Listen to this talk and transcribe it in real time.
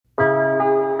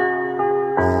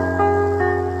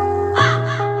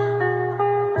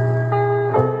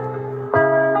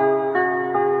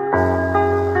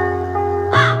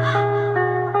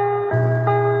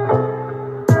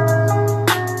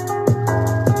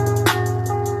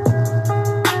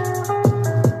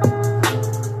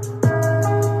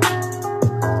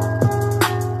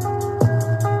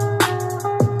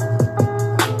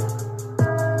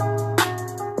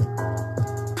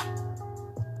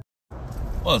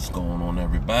What's going on,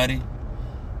 everybody?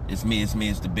 It's me,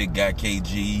 it's the big guy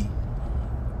KG,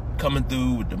 coming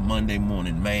through with the Monday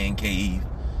morning man cave.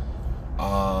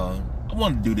 I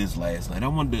wanted to do this last night. I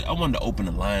wanted to open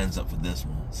the lines up for this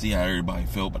one, see how everybody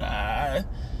felt, but I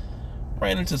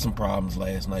ran into some problems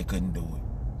last night, couldn't do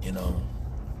it,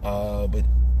 but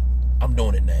I'm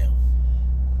doing it now.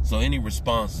 So any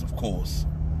responses, of course,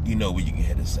 you know where you can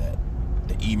hit us at.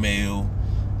 The email,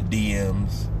 the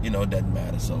DMs, it doesn't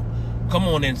matter. So come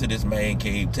on into this man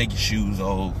cave, take your shoes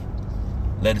off,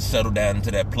 let it settle down into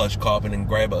that plush carpet, and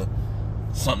grab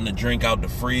something to drink out the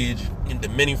fridge, in the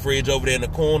mini fridge over there in the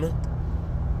corner.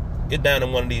 Get down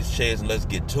in one of these chairs and let's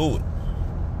get to it.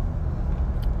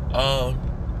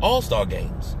 All-Star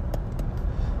games.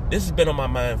 This has been on my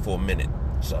mind for a minute,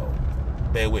 so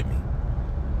bear with me.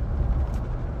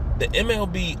 The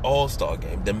MLB All-Star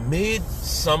game, the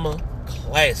Midsummer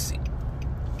Classic,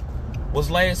 was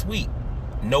last week.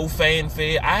 No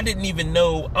fanfare. I didn't even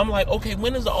know. I'm like, okay,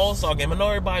 when is the All-Star game? I know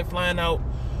everybody flying out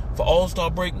for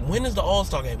All-Star break. When is the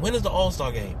All-Star game? When is the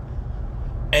All-Star game?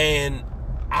 And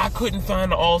I couldn't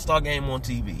find the All-Star game on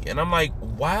TV. And I'm like,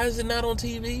 why is it not on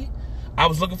TV? I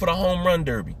was looking for the home run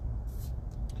derby.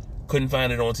 Couldn't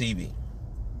find it on TV.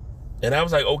 And I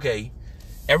was like, okay,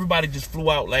 everybody just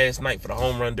flew out last night for the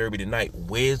home run derby tonight.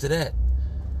 Where's it at?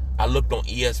 I looked on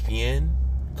ESPN,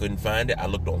 couldn't find it. I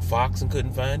looked on Fox and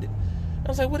couldn't find it. I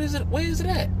was like, what is it? Where is it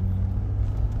at?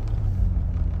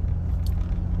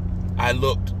 I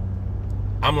looked.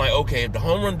 I'm like, okay, if the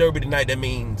home run derby tonight, that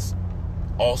means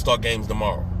All-Star games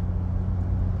tomorrow.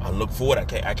 I looked forward.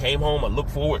 I came home. I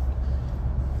looked forward.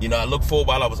 I looked forward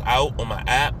while I was out on my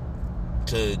app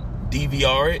to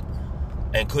DVR it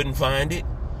and couldn't find it.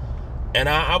 And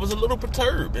I was a little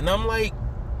perturbed. And I'm like,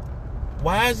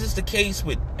 why is this the case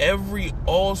with every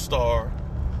All-Star?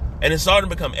 And it's starting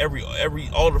to become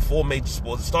all the four major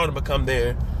sports. It's starting to become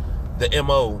the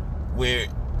MO where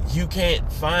you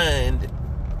can't find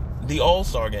the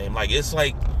All-Star game. Like, it's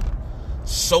like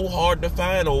so hard to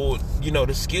find, or,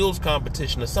 the skills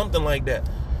competition or something like that.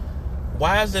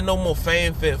 Why is there no more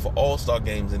fanfare for All-Star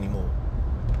games anymore?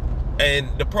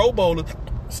 And the Pro Bowl,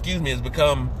 has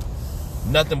become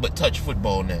nothing but touch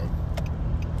football now.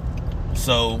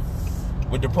 So,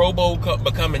 with the Pro Bowl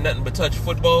becoming nothing but touch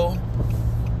football,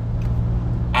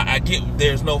 I get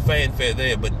there's no fanfare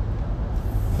there, but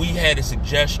we had a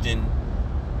suggestion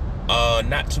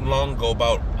not too long ago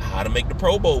about how to make the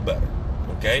Pro Bowl better,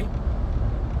 okay?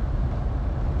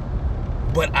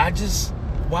 But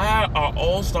why are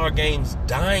All-Star games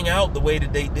dying out the way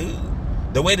that they do?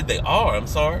 The way that they are, I'm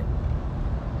sorry.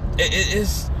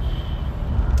 This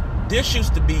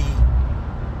used to be,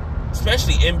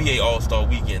 especially NBA All-Star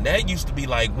Weekend, that used to be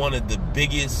like one of the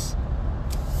biggest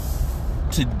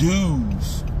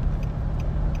to-dos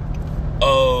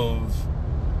of,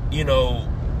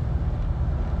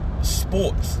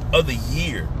 sports of the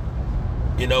year,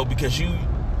 because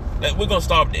we're going to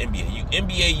start with the NBA.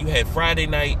 NBA, you had Friday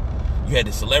night, you had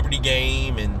the celebrity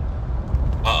game and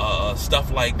stuff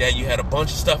like that. You had a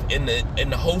bunch of stuff in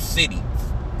the whole city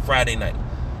Friday night.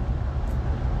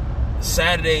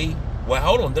 Saturday, well,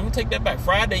 hold on, let me take that back.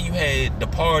 Friday, you had the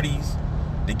parties,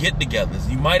 the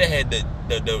get-togethers. You might have had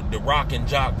the Rock and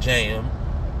Jock Jam,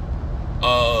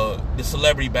 the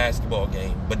celebrity basketball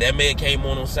game, but that may have came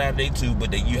on Saturday too,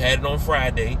 but you had it on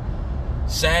Friday.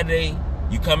 Saturday,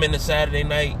 you come into Saturday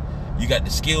night, you got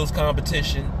the skills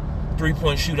competition,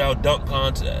 3-point shootout, dunk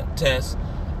contest.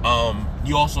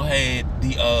 You also had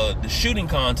the shooting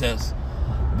contest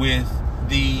with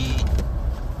the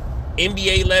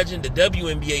NBA legend, the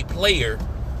WNBA player,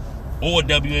 or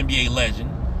WNBA legend,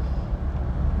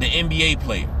 the NBA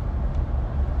player.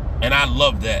 And I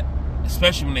love that,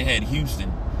 especially when they had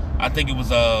Houston. I think it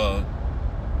was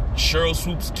Sheryl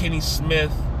Swoopes, Kenny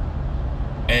Smith,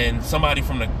 and somebody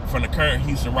from the current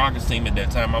Houston Rockets team at that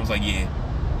time. I was like, yeah.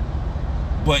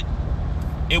 But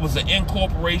it was an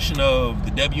incorporation of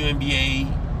the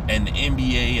WNBA and the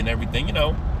NBA and everything,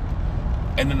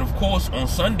 And then, of course, on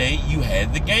Sunday, you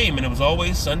had the game. And it was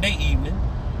always Sunday evening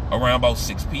around about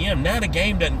 6 p.m. Now the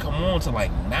game doesn't come on till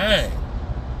like 9.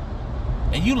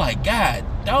 And you like, God,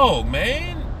 dog,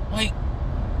 man. Like,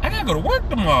 I gotta go to work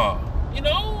tomorrow,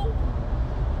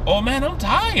 Oh, man, I'm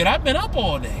tired. I've been up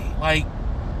all day. Like,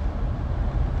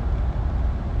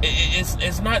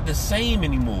 it's not the same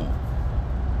anymore.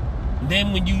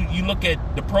 Then when you look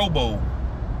at the Pro Bowl,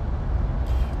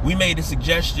 we made a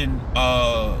suggestion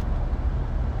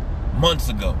months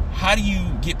ago. How do you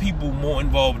get people more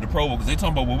involved with the Pro Bowl? Because they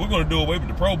talking about, well, we're going to do away with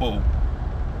the Pro Bowl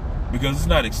because it's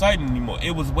not exciting anymore.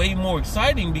 It was way more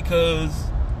exciting because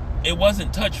it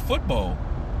wasn't touch football.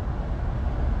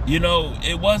 You know,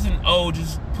 it wasn't, oh,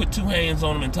 just put two hands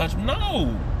on him and touch him.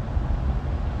 No.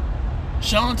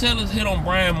 Sean Taylor's hit on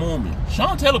Brian Moorman.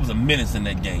 Sean Taylor was a menace in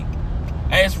that game.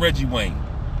 Ask Reggie Wayne.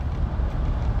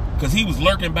 Because he was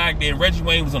lurking back there, and Reggie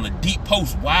Wayne was on the deep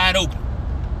post, wide open.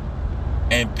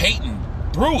 And Peyton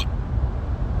threw it.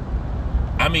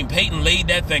 I mean, Peyton laid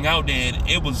that thing out there, and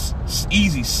it was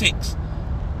easy 6.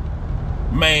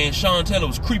 Man, Sean Taylor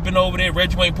was creeping over there.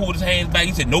 Reggie Wayne pulled his hands back.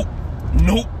 He said, nope,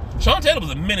 nope. Sean Taylor was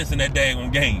a menace in that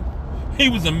daggone game. He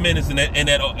was a menace in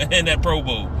that Pro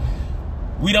Bowl.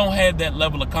 We don't have that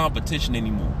level of competition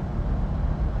anymore.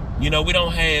 You know, we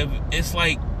don't have, it's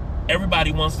like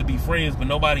everybody wants to be friends, but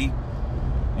nobody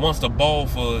wants to ball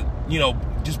for, you know,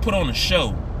 just put on a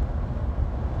show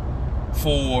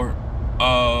for,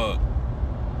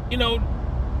 you know,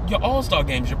 your All-Star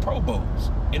games, your Pro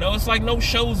Bowls. You know, it's like no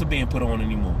shows are being put on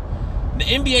anymore. The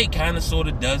NBA kind of sort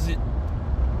of does it.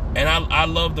 And I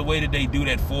love the way that they do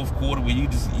that fourth quarter where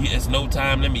it's no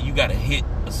time limit. You got to hit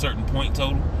a certain point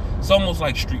total. It's almost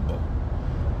like street ball.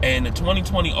 And the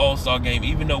 2020 All-Star game,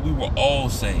 even though we were all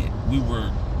sad, we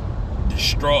were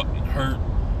distraught and hurt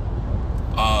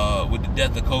with the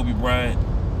death of Kobe Bryant.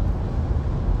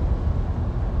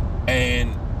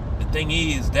 And the thing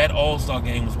is, that All-Star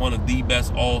game was one of the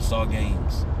best All-Star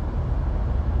games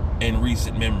in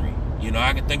recent memory. You know,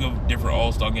 I can think of different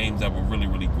All-Star games that were really,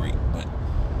 really great.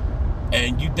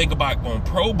 And you think about on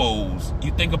Pro Bowls,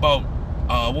 you think about,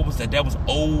 what was that? That was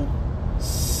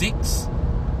 06.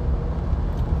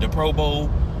 The Pro Bowl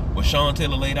where Sean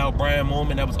Taylor laid out Brian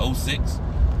Moorman, that was 06.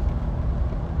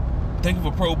 Think of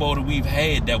a Pro Bowl that we've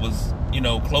had that was, you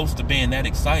know, close to being that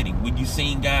exciting. When you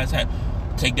seen guys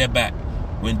take that back.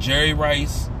 When Jerry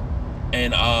Rice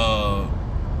and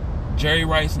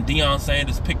Deion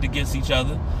Sanders picked against each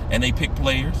other and they picked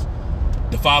players.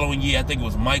 The following year, I think it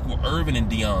was Michael Irvin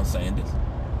and Deion Sanders.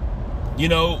 You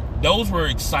know, those were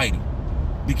exciting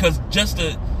because just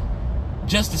to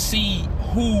see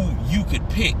who you could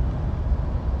pick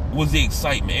was the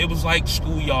excitement. It was like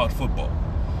schoolyard football.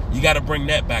 You got to bring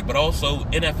that back, but also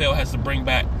NFL has to bring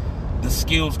back the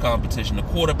skills competition, the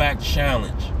quarterback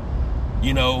challenge.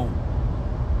 You know,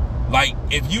 like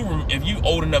if you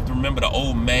old enough to remember the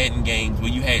old Madden games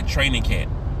where you had training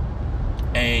camp.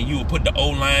 And you would put the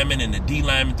O lineman and the D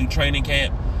lineman through training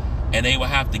camp, and they would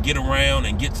have to get around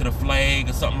and get to the flag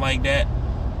or something like that.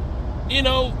 You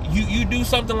know, you do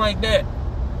something like that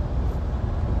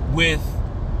with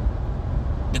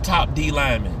the top D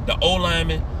lineman. The O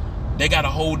lineman, they got to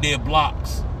hold their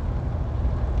blocks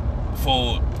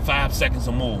for 5 seconds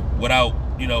or more without,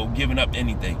 you know, giving up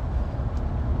anything.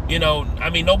 You know, I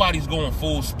mean, nobody's going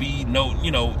full speed. No,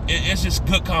 you know, it's just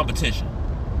good competition.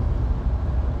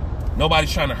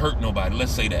 Nobody's trying to hurt nobody.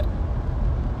 Let's say that.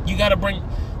 You gotta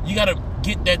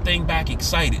get that thing back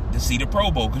excited to see the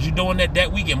Pro Bowl because you're doing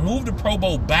that weekend. Move the Pro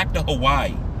Bowl back to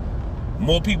Hawaii.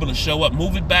 More people to show up.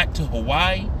 Move it back to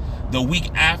Hawaii the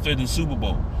week after the Super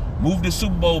Bowl. Move the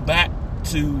Super Bowl back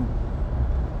to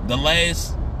the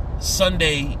last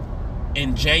Sunday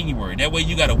in January. That way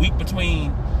you got a week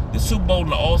between the Super Bowl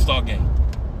and the All-Star game.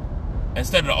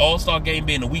 Instead of the All-Star game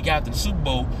being the week after the Super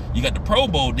Bowl, you got the Pro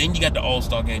Bowl, then you got the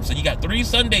All-Star game. So you got 3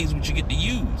 Sundays which you get to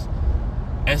use.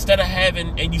 Instead of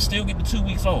having, and you still get the 2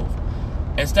 weeks off.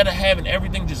 Instead of having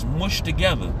everything just mushed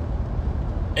together.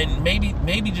 And maybe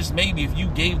if you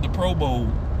gave the Pro Bowl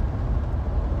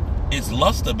its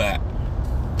luster back,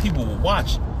 people will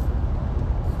watch it.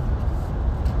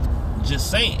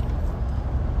 Just saying.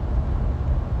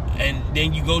 And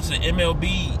then you go to the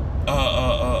MLB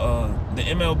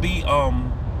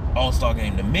All-Star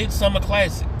game, the Midsummer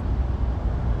Classic,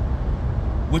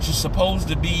 which is supposed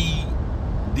to be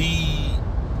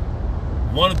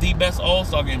one of the best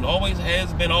All-Star games. Always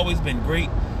has been, always been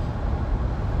great.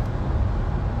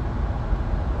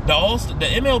 The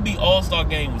MLB All-Star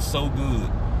game was so good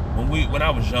when I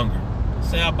was younger.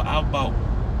 Say I was about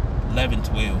 11,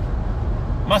 12.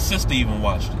 My sister even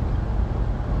watched it.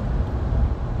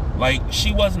 Like,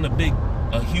 she wasn't a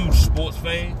huge sports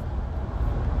fan,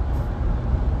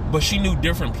 but she knew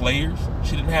different players.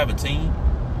 She didn't have a team,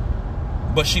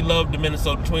 but she loved the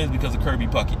Minnesota Twins because of Kirby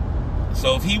Puckett.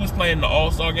 So if he was playing the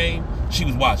All-Star game, she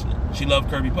was watching it. She loved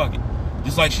Kirby Puckett,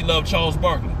 just like she loved Charles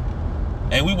Barkley.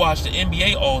 And we watched the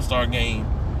NBA All-Star game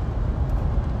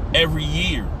every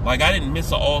year. Like, I didn't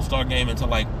miss an All-Star game until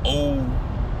like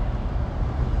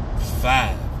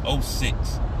 05,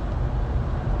 06.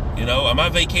 You know, and my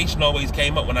vacation always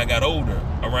came up when I got older,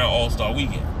 around All-Star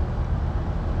weekend.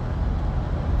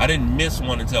 I didn't miss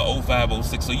one until 05,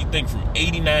 06. So you think from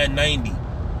 89, 90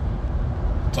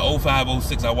 to 05,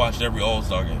 06, I watched every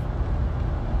All-Star game.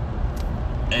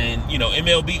 And, you know,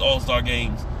 MLB All-Star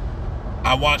games,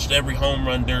 I watched every home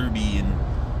run derby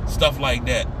and stuff like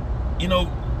that. You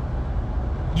know,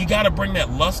 you got to bring that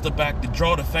luster back to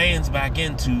draw the fans back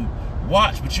in to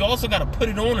watch, but you also got to put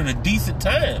it on at a decent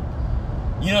time.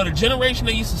 You know, the generation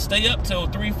that used to stay up till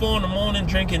 3, 4 in the morning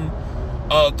drinking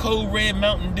cold red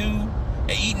Mountain Dew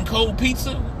and eating cold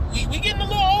pizza, we getting a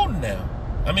little older now.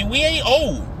 I mean, we ain't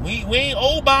old. We ain't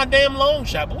old by a damn long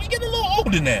shot, but we getting a little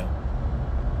older now.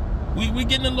 We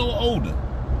getting a little older.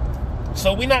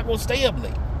 So we're not going to stay up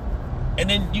late. And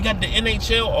then you got the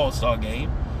NHL All-Star Game,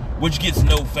 which gets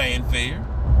no fanfare.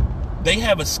 They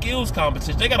have a skills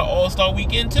competition. They got an All-Star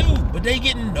Weekend too, but they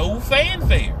getting no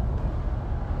fanfare.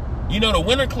 You know, the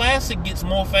Winter Classic gets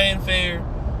more fanfare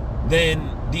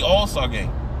than the All-Star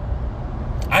Game.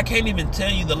 I can't even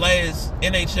tell you the last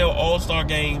NHL All-Star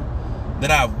Game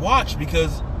that I've watched,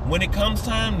 because when it comes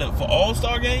time for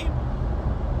All-Star Game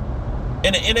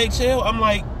in the NHL, I'm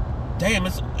like, damn,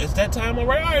 it's that time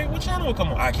already? All right, what channel will come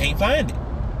on? I can't find it.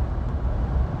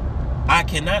 I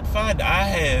cannot find it. I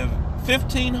have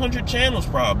 1,500 channels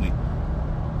probably.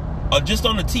 Just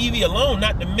on the TV alone,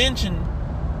 not to mention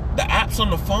the apps on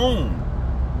the phone.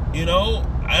 You know?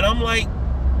 And I'm like,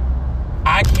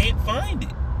 I can't find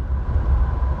it.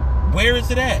 Where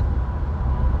is it at?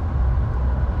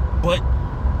 But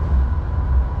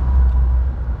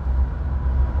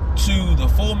to the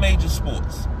 4 major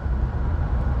sports,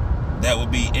 that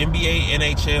would be NBA,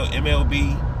 NHL,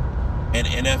 MLB, and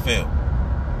NFL.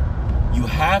 You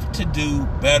have to do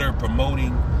better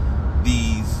promoting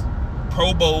these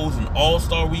Pro Bowls and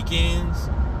All-Star weekends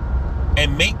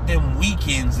and make them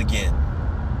weekends again.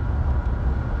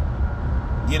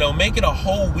 You know, make it a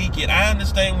whole weekend. I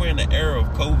understand we're in the era of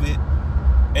COVID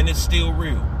and it's still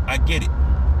real. I get it.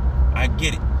 I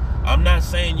get it. I'm not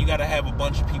saying you got to have a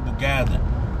bunch of people gathered.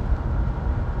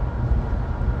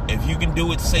 If you can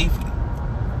do it safely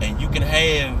and you can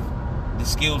have the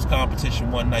skills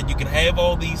competition one night, you can have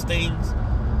all these things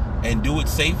and do it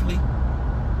safely,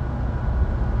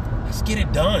 let's get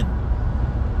it done.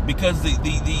 Because the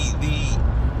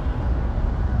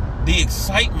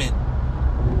excitement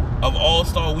of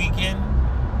All-Star Weekend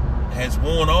has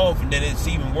worn off, and then it's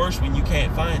even worse when you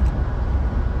can't find it.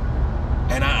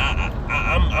 And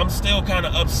I'm still kind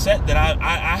of upset that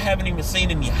I haven't even seen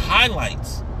any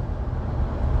highlights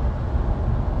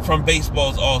from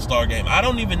baseball's All-Star Game. I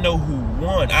don't even know who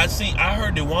won. I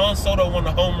heard that Juan Soto won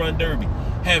the home run derby.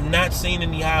 Have not seen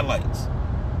any highlights.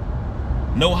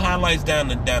 No highlights down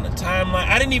the timeline.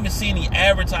 I didn't even see any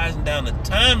advertising down the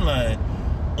timeline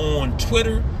on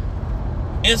Twitter,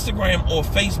 Instagram, or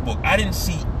Facebook. I didn't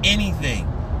see anything.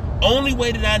 Only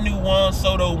way that I knew Juan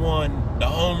Soto won the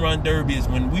home run derby is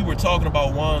when we were talking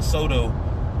about Juan Soto.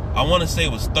 I want to say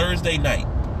it was Thursday night.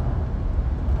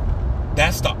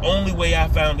 That's the only way I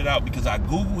found it out, because I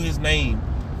Googled his name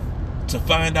to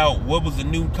find out what was the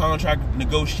new contract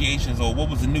negotiations or what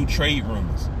was the new trade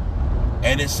rumors.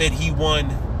 And it said he won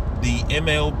the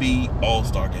MLB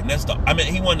All-Star Game.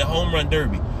 He won the home run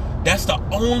derby. That's the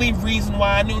only reason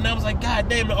why I knew. And I was like, God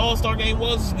damn, the All-Star Game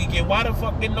was this weekend. Why the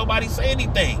fuck didn't nobody say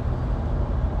anything?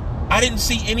 I didn't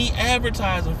see any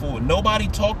advertising for it. Nobody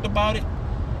talked about it.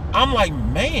 I'm like,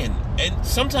 man. And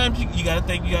sometimes you got to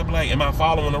think, you got to be like, am I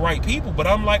following the right people? But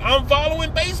I'm like, I'm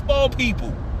following baseball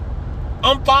people.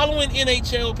 I'm following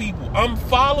NHL people. I'm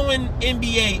following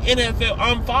NBA, NFL.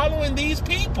 I'm following these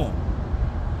people.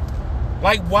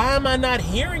 Like, why am I not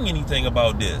hearing anything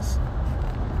about this?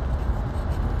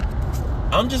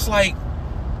 I'm just like,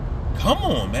 come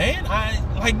on, man.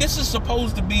 This is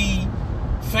supposed to be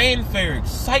fanfare,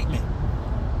 excitement.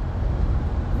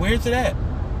 Where's it at?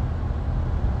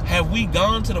 Have we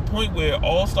gone to the point where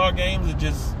All-Star games are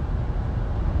just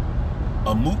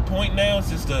a moot point now? It's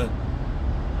just a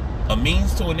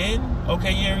means to an end?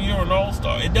 Okay, yeah, you're an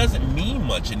All-Star. It doesn't mean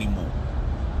much anymore.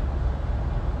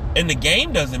 And the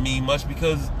game doesn't mean much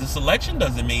because the selection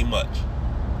doesn't mean much.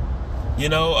 You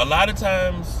know, a lot of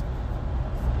times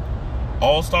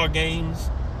All-Star games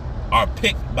are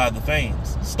picked by the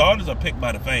fans. Starters are picked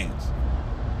by the fans.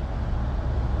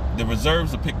 The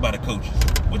reserves are picked by the coaches,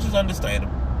 which is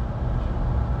understandable.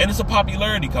 And it's a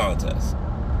popularity contest.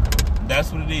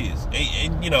 That's what it is.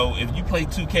 And you know, if you play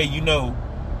 2K, you know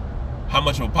how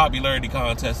much of a popularity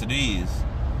contest it is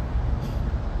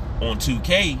on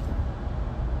 2K.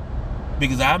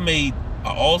 Because I made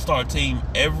an All-Star team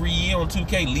every year on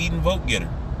 2K, leading vote getter.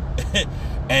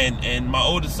 and my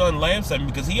oldest son laughs at me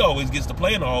because he always gets to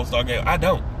play in the All-Star game. I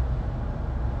don't.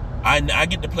 I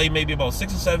get to play maybe about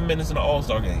 6 or 7 minutes in the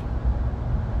All-Star game.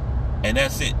 And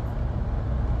that's it.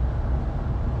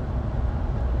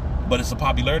 But it's a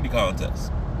popularity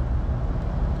contest.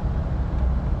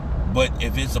 But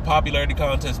if it's a popularity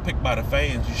contest picked by the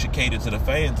fans, you should cater to the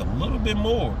fans a little bit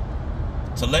more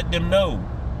to let them know,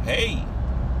 hey,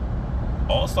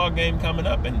 All-Star game coming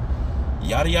up and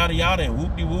yada, yada, yada, and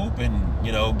whoop-de-whoop, and,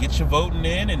 you know, get your voting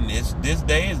in, and it's this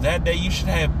day, is that day. You should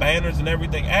have banners and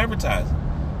everything advertising.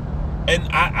 And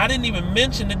I didn't even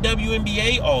mention the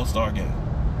WNBA All-Star game.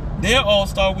 Their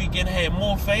All-Star weekend had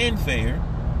more fanfare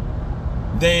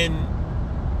than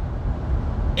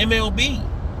MLB.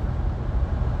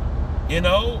 You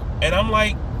know? And I'm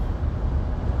like,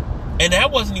 and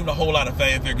that wasn't even a whole lot of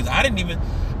fanfare because I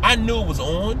knew it was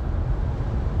on.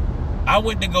 I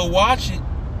went to go watch it,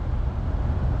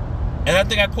 and I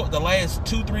think I caught the last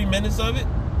 2-3 minutes of it,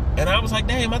 and I was like,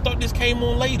 damn, I thought this came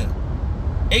on later.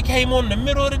 It came on in the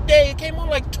middle of the day. It came on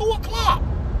like 2 o'clock.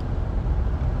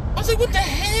 I was like, what the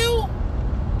hell?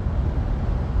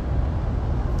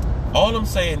 All I'm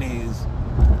saying is,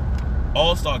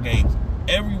 All-Star games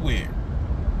everywhere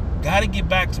got to get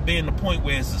back to being the point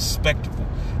where it's a spectacle.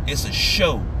 It's a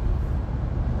show.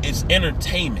 It's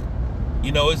entertainment.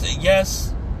 You know,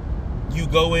 yes, you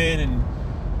go in and,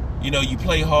 you know, you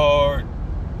play hard.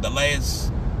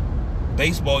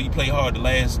 Baseball, you play hard the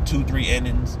last 2-3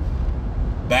 innings.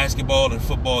 Basketball and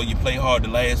football, you play hard the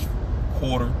last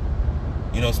quarter.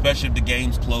 You know, especially if the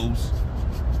game's close.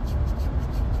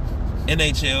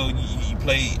 NHL, you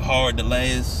play hard the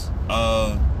last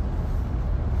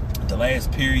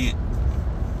period.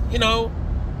 You know,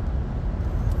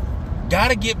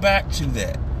 gotta get back to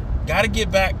that. Gotta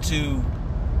get back to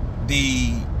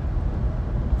the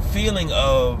feeling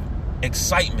of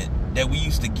excitement that we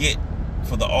used to get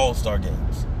for the All-Star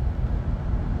games.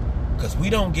 Because we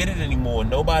don't get it anymore.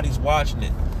 Nobody's watching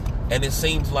it. And it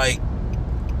seems like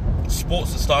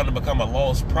sports are starting to become a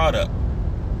lost product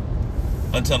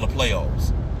until the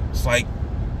playoffs. It's like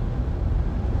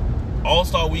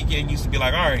All-Star weekend used to be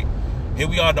like, all right, here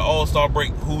we are at the All-Star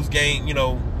break. Who's game, you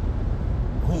know,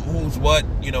 who's what,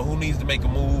 you know, who needs to make a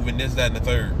move and this, that, and the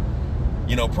third.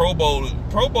 You know, Pro Bowl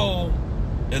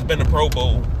has been the Pro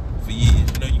Bowl for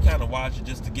years. You know, you kind of watch it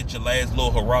just to get your last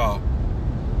little hurrah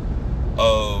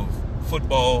of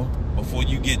football before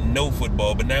you get no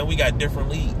football. But now we got different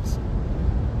leagues.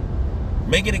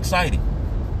 Make it exciting.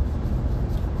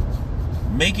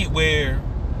 Make it where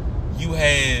you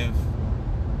have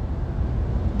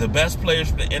the best players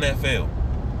from the NFL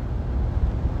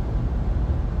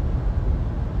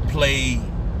play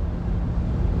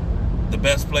the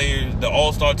best players, the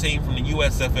All-Star team from the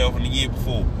USFL from the year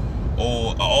before,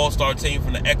 or an All-Star team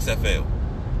from the XFL.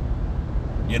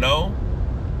 You know?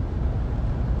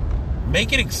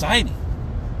 Make it exciting.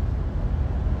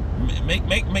 Make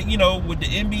you know, with the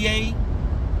NBA,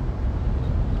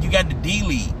 you got the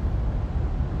D-League.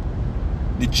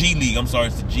 The G-League, I'm sorry,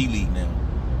 it's the G-League now.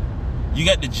 You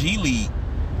got the G-League.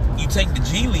 You take the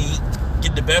G-League,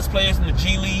 get the best players from the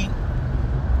G-League,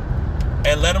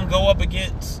 and let them go up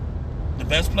against the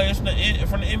best players from the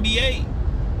NBA.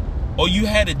 Or you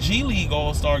had a G-League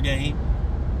All-Star game,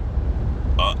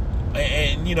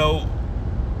 and you know,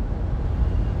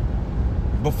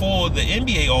 before the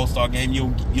NBA All-Star game,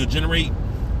 you'll generate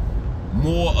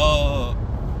more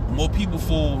people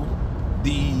for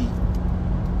the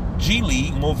G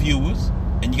League, more viewers,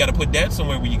 and you got to put that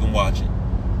somewhere where you can watch it.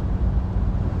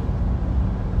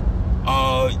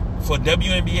 For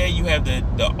WNBA, you have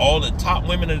all the top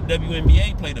women of the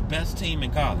WNBA play the best team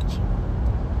in college,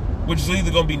 which is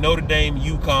either going to be Notre Dame,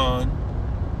 UConn,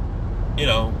 you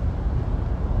know,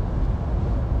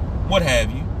 what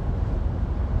have you.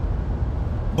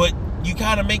 But you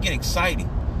kind of make it exciting.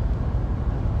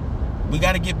 We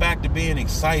got to get back to being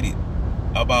excited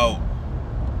about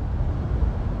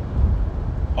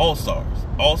All-Stars,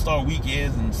 All-Star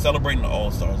weekends, and celebrating the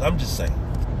All-Stars. I'm just saying.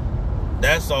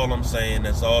 That's all I'm saying.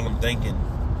 That's all I'm thinking.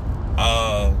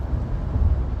 I'm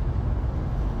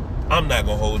not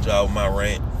going to hold y'all with my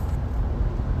rant.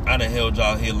 I done held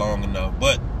y'all here long enough.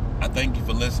 But I thank you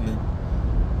for listening.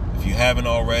 If you haven't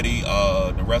already,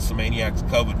 the WrestleManiacs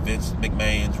covered Vince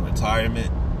McMahon's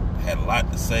retirement. Had a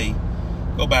lot to say.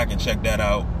 Go back and check that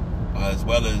out, as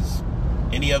well as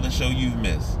any other show you've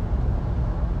missed.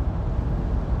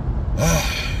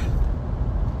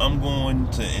 I'm going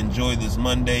to enjoy this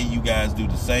Monday. You guys do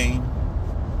the same.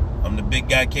 I'm the big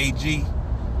guy, KG.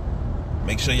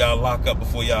 Make sure y'all lock up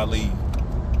before y'all leave.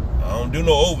 I don't do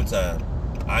no overtime.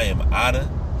 I am out of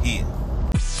here.